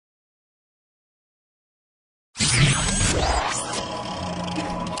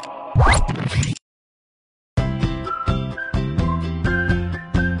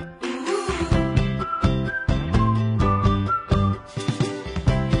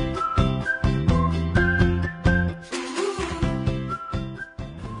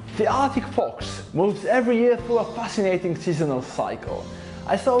The Arctic fox moves every year through a fascinating seasonal cycle.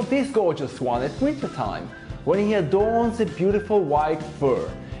 I saw this gorgeous one at winter time, when he adorns a beautiful white fur,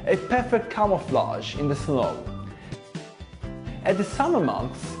 a perfect camouflage in the snow. At the summer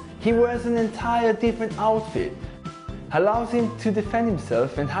months, he wears an entire different outfit, allows him to defend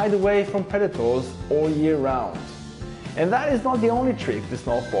himself and hide away from predators all year round. And that is not the only trick the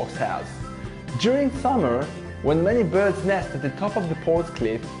snow fox has. During summer, when many birds nest at the top of the port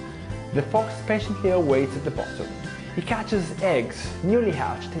cliff, the fox patiently awaits at the bottom. He catches eggs, newly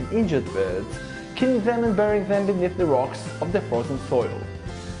hatched and injured birds, killing them and burying them beneath the rocks of the frozen soil.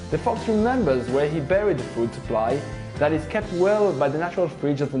 The fox remembers where he buried the food supply that is kept well by the natural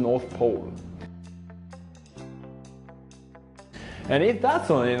fridge of the North Pole. And if that's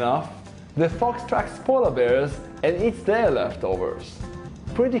not enough, the fox tracks polar bears and eats their leftovers.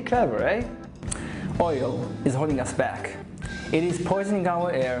 Pretty clever, eh? Oil is holding us back. It is poisoning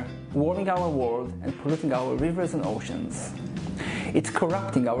our air, warming our world, and polluting our rivers and oceans. It's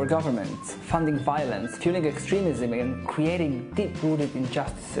corrupting our governments, funding violence, fueling extremism, and creating deep-rooted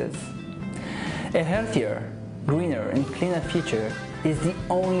injustices. A healthier, greener, and cleaner future is the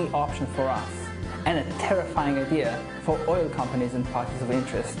only option for us, and a terrifying idea for oil companies and parties of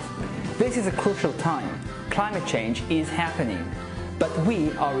interest. This is a crucial time. Climate change is happening, but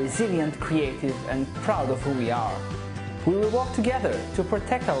we are resilient, creative, and proud of who we are. We will work together to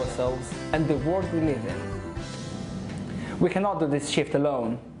protect ourselves and the world we live in. We cannot do this shift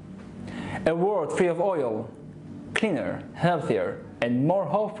alone. A world free of oil, cleaner, healthier, and more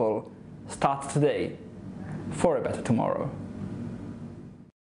hopeful starts today for a better tomorrow.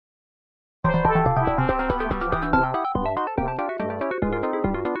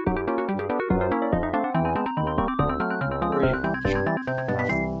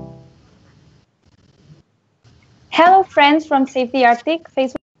 Hello friends from Save the Arctic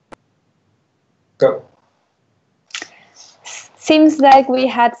Facebook. Go. Seems like we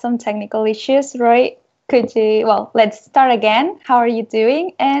had some technical issues, Roy. Let's start again. How are you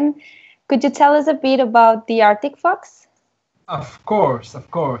doing? And could you tell us a bit about the Arctic fox? Of course.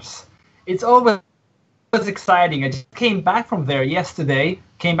 It's always exciting. I just came back from there yesterday,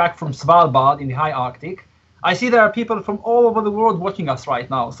 came back from Svalbard in the high Arctic. I see there are people from all over the world watching us right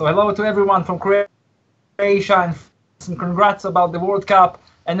now. So hello to everyone from Croatia and some congrats about the World Cup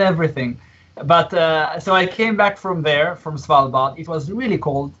and everything. But so I came back from there, from Svalbard. It was really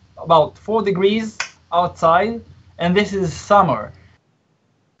cold, about 4 degrees outside, and this is summer.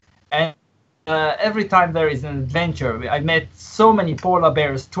 And every time there is an adventure, I met so many polar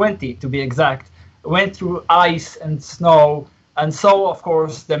bears, 20 to be exact, went through ice and snow, and saw, of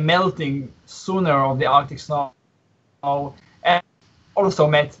course, the melting sooner of the Arctic snow, and also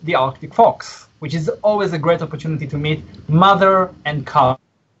met the Arctic fox, which is always a great opportunity to meet mother and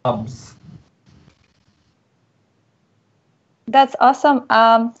cubs. That's awesome.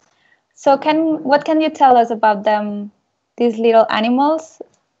 So what can you tell us about them, these little animals?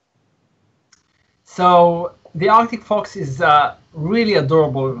 So the Arctic fox is a really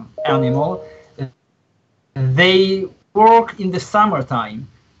adorable animal. They work in the summertime.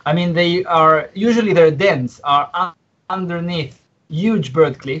 I mean, usually their dens are underneath huge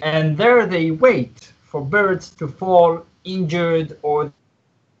bird cliff, and there they wait for birds to fall injured, or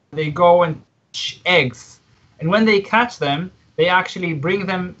they go and hatch eggs. And when they catch them, they actually bring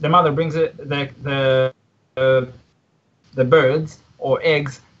them. The mother brings the birds or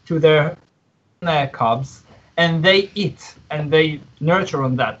eggs to their cubs, and they eat and they nurture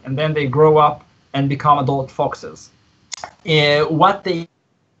on that, and then they grow up and become adult foxes. What they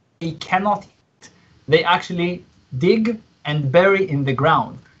cannot eat, they actually dig and bury in the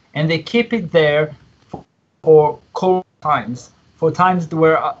ground, and they keep it there for cold times, for times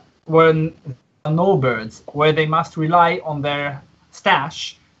when there are no birds, where they must rely on their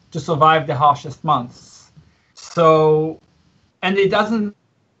stash to survive the harshest months. So, and it doesn't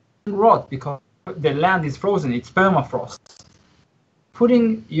rot because the land is frozen, it's permafrost.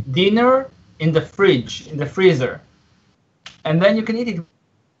 Putting your dinner in the fridge, in the freezer, and then you can eat it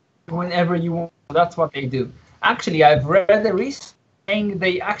whenever you want. That's what they do. Actually, I've read a research saying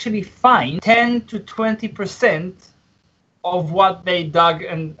they actually find 10 to 20% of what they dug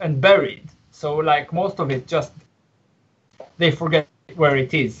and buried. So like most of it, just they forget where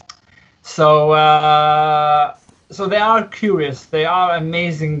it is. So so they are curious. They are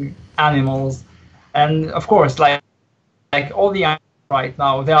amazing animals, and of course, like all the animals right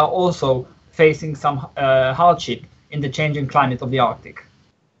now, they are also facing some hardship in the changing climate of the Arctic.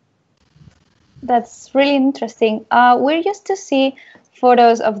 That's really interesting. We're used to see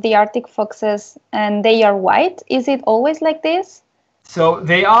photos of the Arctic foxes and they are white. Is it always like this? So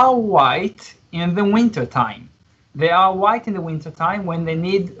they are white in the winter time. They are white in the winter time when they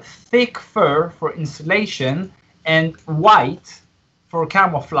need thick fur for insulation and white for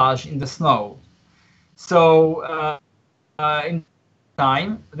camouflage in the snow. So in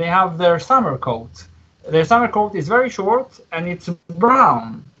time they have their summer coat. Their summer coat is very short and it's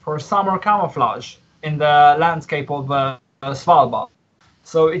brown for summer camouflage in the landscape of Svalbard.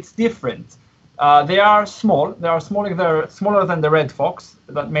 So it's different. They are small. They are smaller. They're smaller than the red fox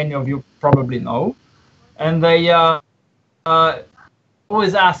that many of you probably know. And they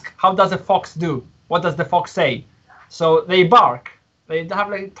always ask, how does a fox do? What does the fox say? So they bark. They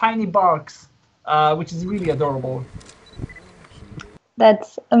have like tiny barks, which is really adorable.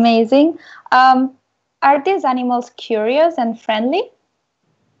 That's amazing. Are these animals curious and friendly?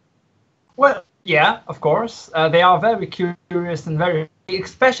 Well, yeah, of course. They are very curious and very,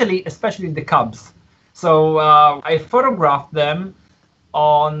 especially the cubs. So I photographed them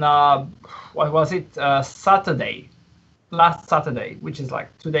on what was it? Last Saturday, which is like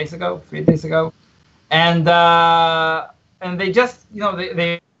 3 days ago, and they just, you know,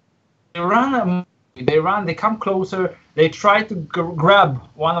 they run, they come closer. They try to grab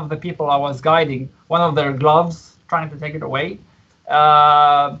one of the people I was guiding, one of their gloves, trying to take it away.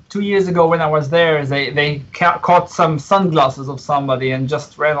 2 years ago when I was there, they caught some sunglasses of somebody and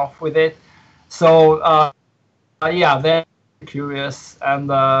just ran off with it. So yeah, they're curious and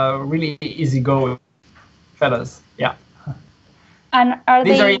really easygoing fellas. Yeah. And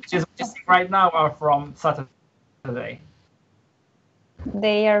These are images we're seeing right now are from Saturday.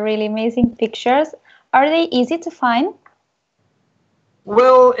 They are really amazing pictures. Are they easy to find?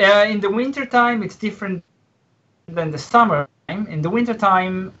 Well, in the winter time, it's different than the summer time. In the winter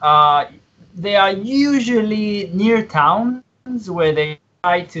time, they are usually near towns where they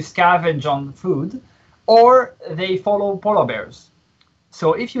try to scavenge on food, or they follow polar bears.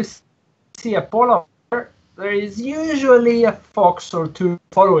 So if you see a polar bear, there is usually a fox or two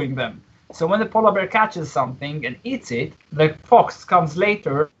following them. So when the polar bear catches something and eats it, the fox comes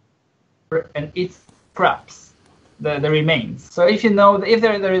later and eats scraps, the remains. So if you know that if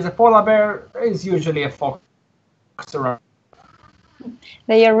there is a polar bear, there is usually a fox around.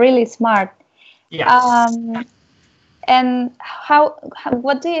 They are really smart. Yes. And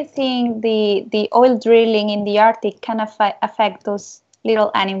what do you think the oil drilling in the Arctic can affect those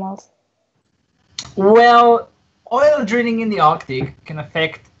little animals? Well, oil drilling in the Arctic can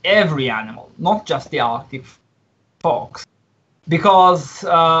affect every animal, not just the Arctic fox, because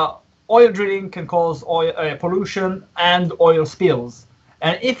oil drilling can cause oil pollution and oil spills.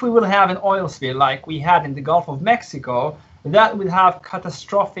 And if we will have an oil spill like we had in the Gulf of Mexico, that will have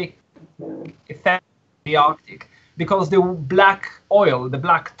catastrophic effect on the Arctic, because the black oil, the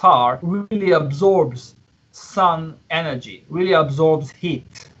black tar, really absorbs sun energy, really absorbs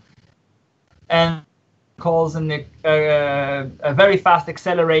heat, and cause a very fast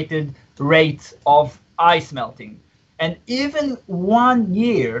accelerated rate of ice melting. And even 1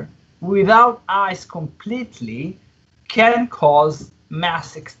 year without ice completely can cause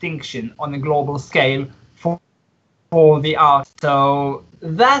mass extinction on a global scale for the Arctic. So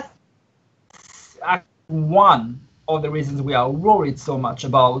that's one of the reasons we are worried so much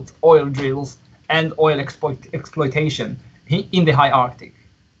about oil drills and oil exploitation in the high Arctic.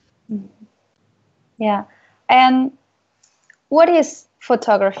 Yeah. And what is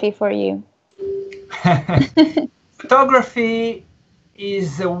photography for you? Photography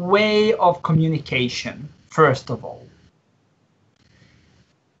is a way of communication, first of all.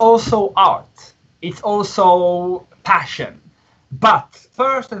 Also art. It's also passion. But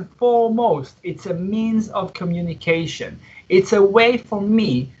first and foremost, it's a means of communication. It's a way for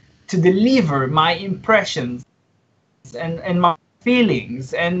me to deliver my impressions and my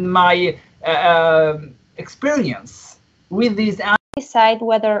feelings and my experience with these animals. Decide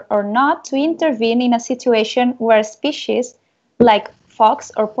whether or not to intervene in a situation where species like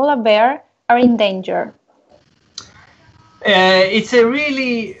fox or polar bear are in danger. It's a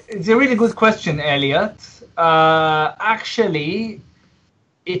really good question, Elliot. Actually,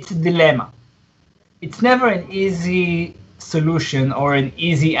 it's a dilemma. It's never an easy solution or an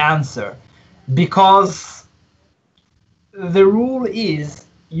easy answer, because the rule is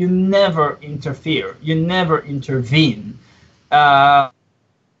you never interfere, you never intervene,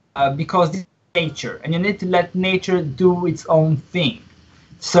 because it's nature, and you need to let nature do its own thing.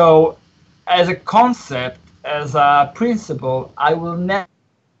 So, as a concept, as a principle, I will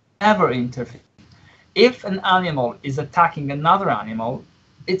never interfere. If an animal is attacking another animal,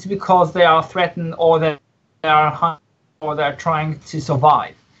 it's because they are threatened, or they are hunting, or they're trying to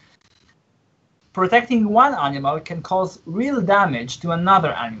survive. protecting one animal can cause real damage to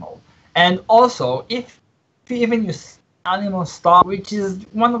another animal. And also, if even you see animals starve, which is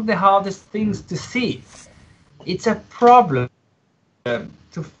one of the hardest things to see, it's a problem to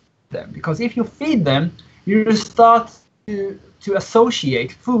feed them, because if you feed them, you start to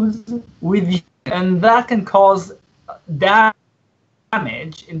associate food with you, and that can cause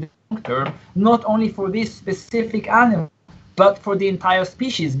damage in the long term, not only for this specific animal, but for the entire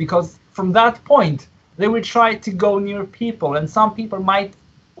species, because from that point, they will try to go near people, and some people might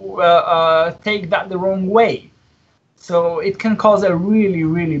take that the wrong way. So it can cause a really,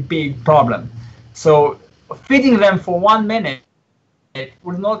 really big problem. So feeding them for 1 minute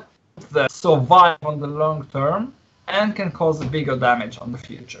will not survive on the long term and can cause a bigger damage on the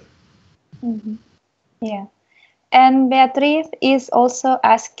future. Mm-hmm. Yeah. And Beatriz is also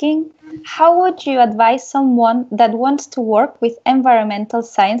asking, how would you advise someone that wants to work with environmental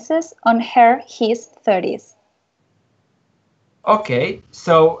sciences on his 30s? Okay,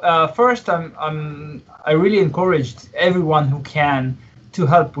 so first I really encouraged everyone who can to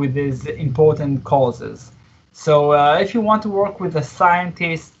help with these important causes. So if you want to work with the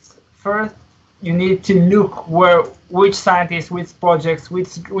scientists, first you need to look which scientists, which projects,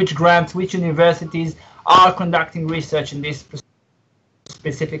 which grants, which universities are conducting research in this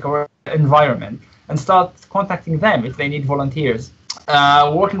specific environment, and start contacting them if they need volunteers.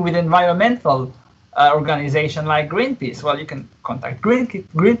 Working with environmental organization like Greenpeace, well, you can contact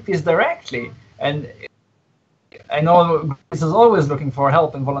Greenpeace directly, and I know Greenpeace is always looking for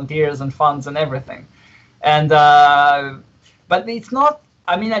help and volunteers and funds and everything. And but it's not,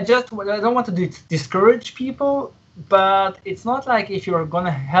 I mean, I don't want to discourage people, but it's not like if you're going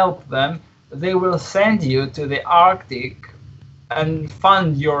to help them, they will send you to the Arctic and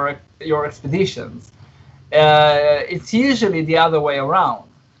fund your expeditions. It's usually the other way around.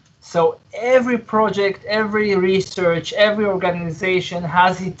 So every project, every research, every organization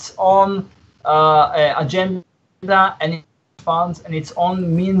has its own agenda and its funds and its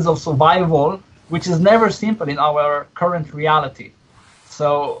own means of survival, which is never simple in our current reality.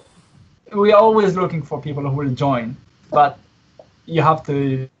 So we're always looking for people who will join, but you have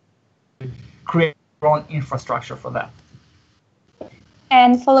to create your own infrastructure for that.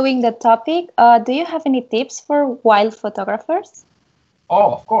 And following the topic, do you have any tips for wild photographers?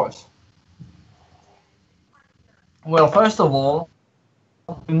 Oh, of course. Well, first of all,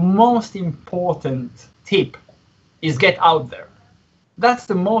 the most important tip is get out there. That's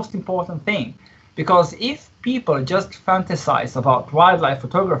the most important thing, because if people just fantasize about wildlife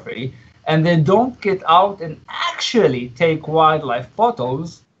photography and they don't get out and actually take wildlife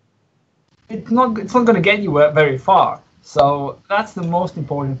photos, it's not going to get you very far. So that's the most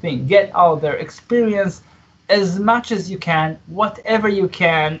important thing. Get out there, experience as much as you can, whatever you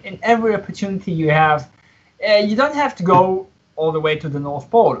can, in every opportunity you have. You don't have to go all the way to the North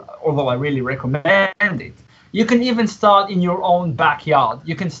Pole, although I really recommend it. You can even start in your own backyard.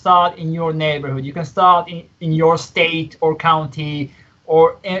 You can start in your neighborhood. You can start in your state or county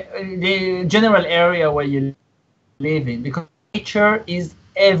or in the general area where you live in, because nature is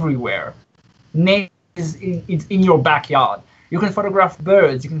everywhere. Nature is in your backyard. You can photograph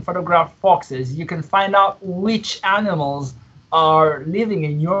birds, you can photograph foxes, you can find out which animals are living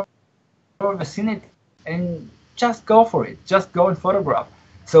in your vicinity, and just go for it. Just go and photograph.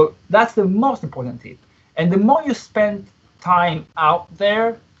 So that's the most important tip. And the more you spend time out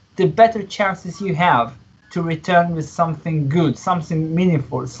there, the better chances you have to return with something good, something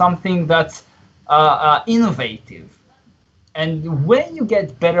meaningful, something that's innovative. And when you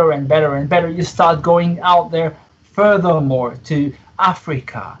get better and better and better, you start going out there furthermore to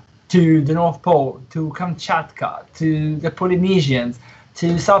Africa, to the North Pole, to Kamchatka, to the Polynesians,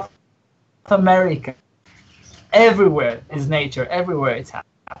 to South America. Everywhere is nature, everywhere it's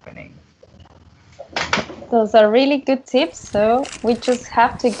happening. Those are really good tips, so we just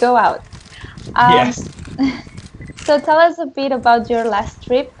have to go out. Yes. So tell us a bit about your last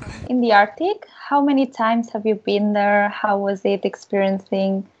trip in the Arctic. How many times have you been there? How was it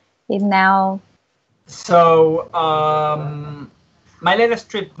experiencing it now? So my latest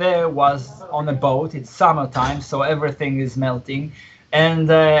trip there was on a boat. It's summertime, so everything is melting. And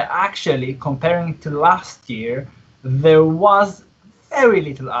actually, comparing to last year, there was very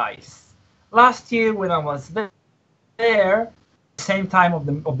little ice. Last year, when I was there, same time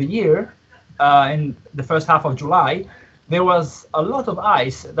of the year, in the first half of July, there was a lot of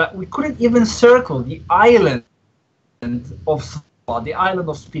ice that we couldn't even circle the island of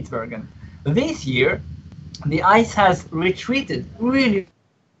Spitsbergen. This year, the ice has retreated really,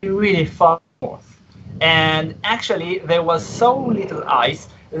 really far north. And actually, there was so little ice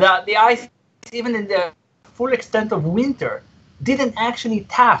that the ice even in the full extent of winter, didn't actually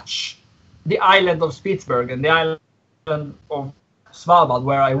touch the island of Spitsbergen and the island of Svalbard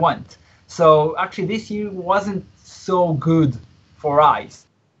where I went. So actually this year wasn't so good for ice.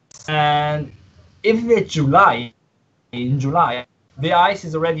 And if it's in July, the ice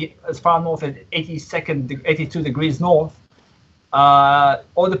is already as far north as 82 degrees north.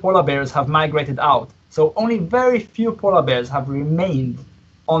 All the polar bears have migrated out. So only very few polar bears have remained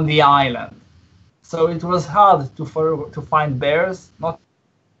on the island. So it was hard to find bears, not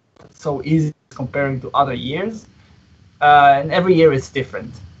so easy comparing to other years. And every year it's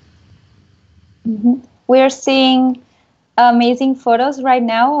different. Mm-hmm. We're seeing amazing photos right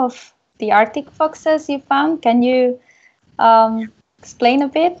now of the Arctic foxes you found. Can you explain a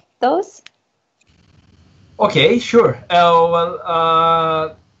bit those? Okay, sure.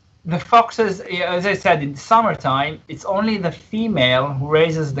 The foxes, as I said, in the summertime, it's only the female who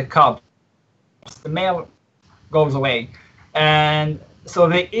raises the cubs. The male goes away. And so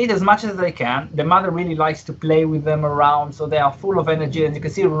they eat as much as they can. The mother really likes to play with them around, so they are full of energy. And you can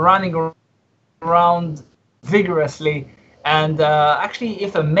see running around vigorously. And actually,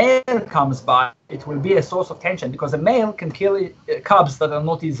 if a male comes by, it will be a source of tension because a male can kill cubs that are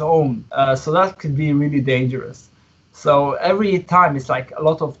not his own. So that could be really dangerous. So every time it's like a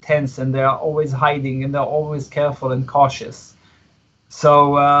lot of tense, and they are always hiding, and they're always careful and cautious.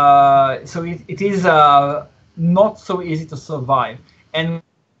 So it is not so easy to survive. And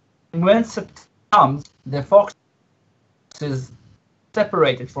when September comes, the fox is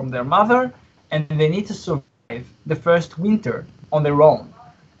separated from their mother, and they need to survive the first winter on their own.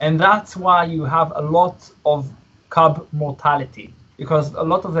 And that's why you have a lot of cub mortality, because a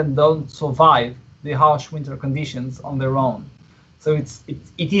lot of them don't survive the harsh winter conditions on their own. So it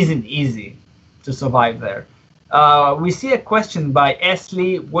isn't easy to survive there. We see a question by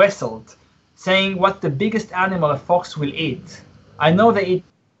Esli Wesselt saying what the biggest animal a fox will eat. I know they eat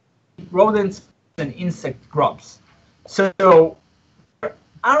rodents and insect grubs. So there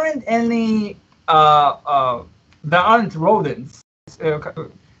aren't any there aren't rodents, seal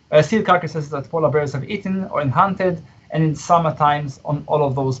carcasses that polar bears have eaten or hunted, and in summer times on all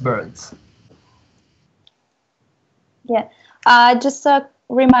of those birds. Yeah, just a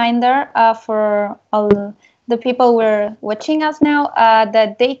reminder for all the people who are watching us now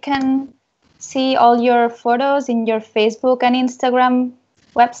that they can see all your photos in your Facebook and Instagram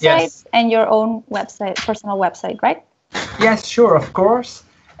websites. Yes. And your own website, personal website, right? Yes, sure, of course.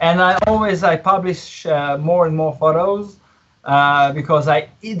 And I publish more and more photos because I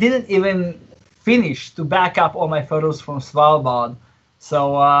didn't even finish to back up all my photos from Svalbard.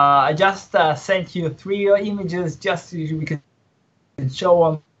 So I just sent you 3 images just so we can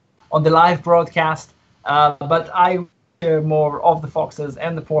show on the live broadcast. But I share more of the foxes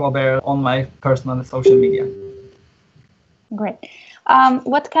and the polar bear on my personal and social media. Great.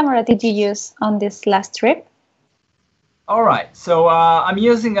 What camera did you use on this last trip? All right, so I'm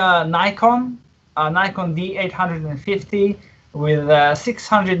using a Nikon D850 with a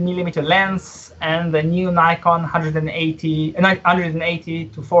 600mm lens and the new Nikon 180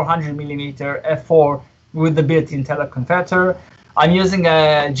 to 400mm f4 with the built-in teleconverter. I'm using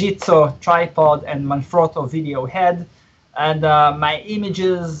a Jitso tripod and Manfrotto video head, and my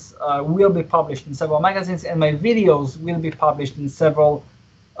images will be published in several magazines, and my videos will be published in several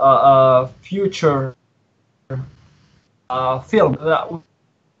future film that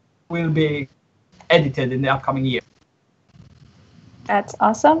will be edited in the upcoming year. That's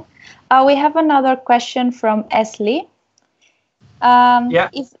awesome. We have another question from Esli.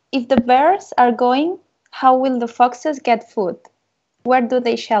 If the bears are going, how will the foxes get food? Where do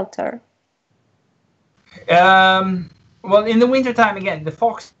they shelter? Well, in the wintertime, again, the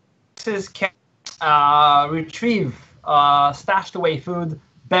foxes can retrieve stashed away food,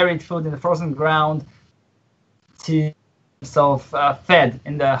 buried food in the frozen ground to themselves fed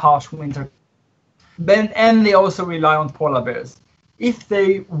in the harsh winter. And they also rely on polar bears. If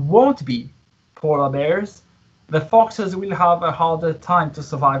they won't be polar bears, the foxes will have a harder time to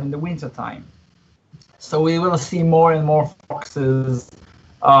survive in the wintertime. So we will see more and more foxes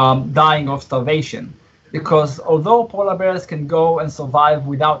dying of starvation. Because although polar bears can go and survive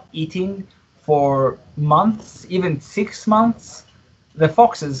without eating for months, even 6 months, the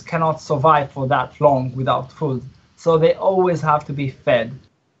foxes cannot survive for that long without food. So they always have to be fed.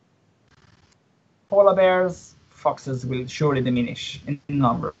 Polar bears, foxes will surely diminish in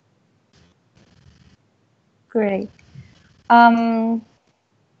number. Great. Esli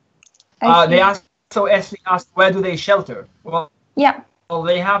asked, where do they shelter? Well, yeah. Well,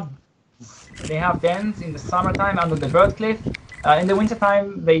 they have dens in the summertime under the bird cliff. In the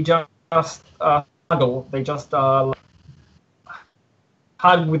wintertime, they just just snuggle. They just hug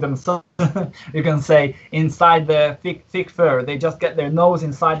with themselves. You can say inside the thick fur. They just get their nose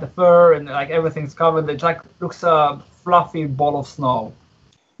inside the fur, and like everything's covered. It like looks a fluffy ball of snow.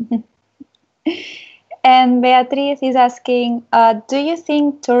 And Beatriz is asking, do you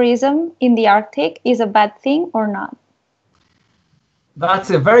think tourism in the Arctic is a bad thing or not?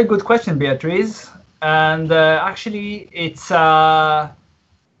 That's a very good question, Beatriz. And actually, it's a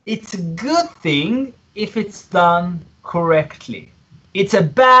good thing if it's done correctly. It's a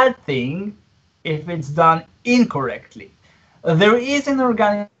bad thing if it's done incorrectly. There is an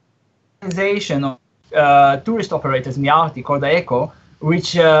organization of tourist operators in the Arctic called AECO,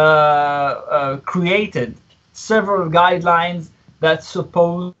 which created several guidelines that's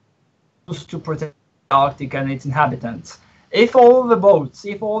supposed to protect the Arctic and its inhabitants. If all the boats,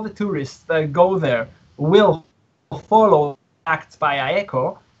 if all the tourists that go there will follow acts by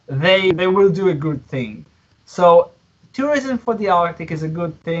AECO, they will do a good thing. So tourism for the Arctic is a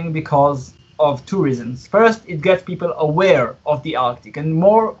good thing because of two reasons. First, it gets people aware of the Arctic, and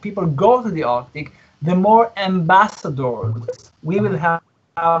more people go to the Arctic, the more ambassadors we will have,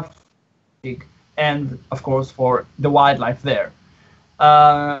 and of course for the wildlife there.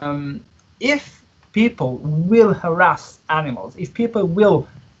 If people will harass animals, if people will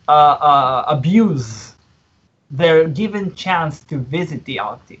abuse their given chance to visit the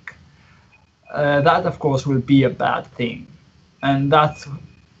Arctic, that of course will be a bad thing, and that's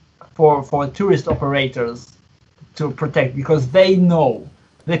for tourist operators to protect, because they know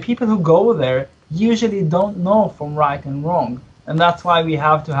the people who go there usually don't know from right and wrong, and that's why we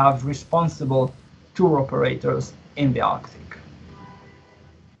have to have responsible tour operators in the Arctic.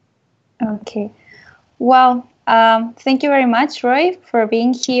 Okay. Well, thank you very much, Roie, for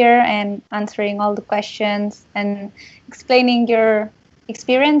being here and answering all the questions and explaining your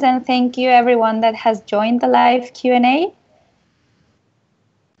experience, and thank you everyone that has joined the live Q&A.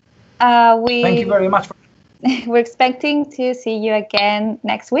 Thank you very much. We're expecting to see you again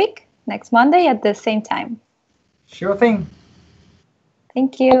next week, next Monday at the same time. Sure thing.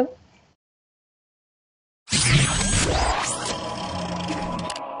 Thank you.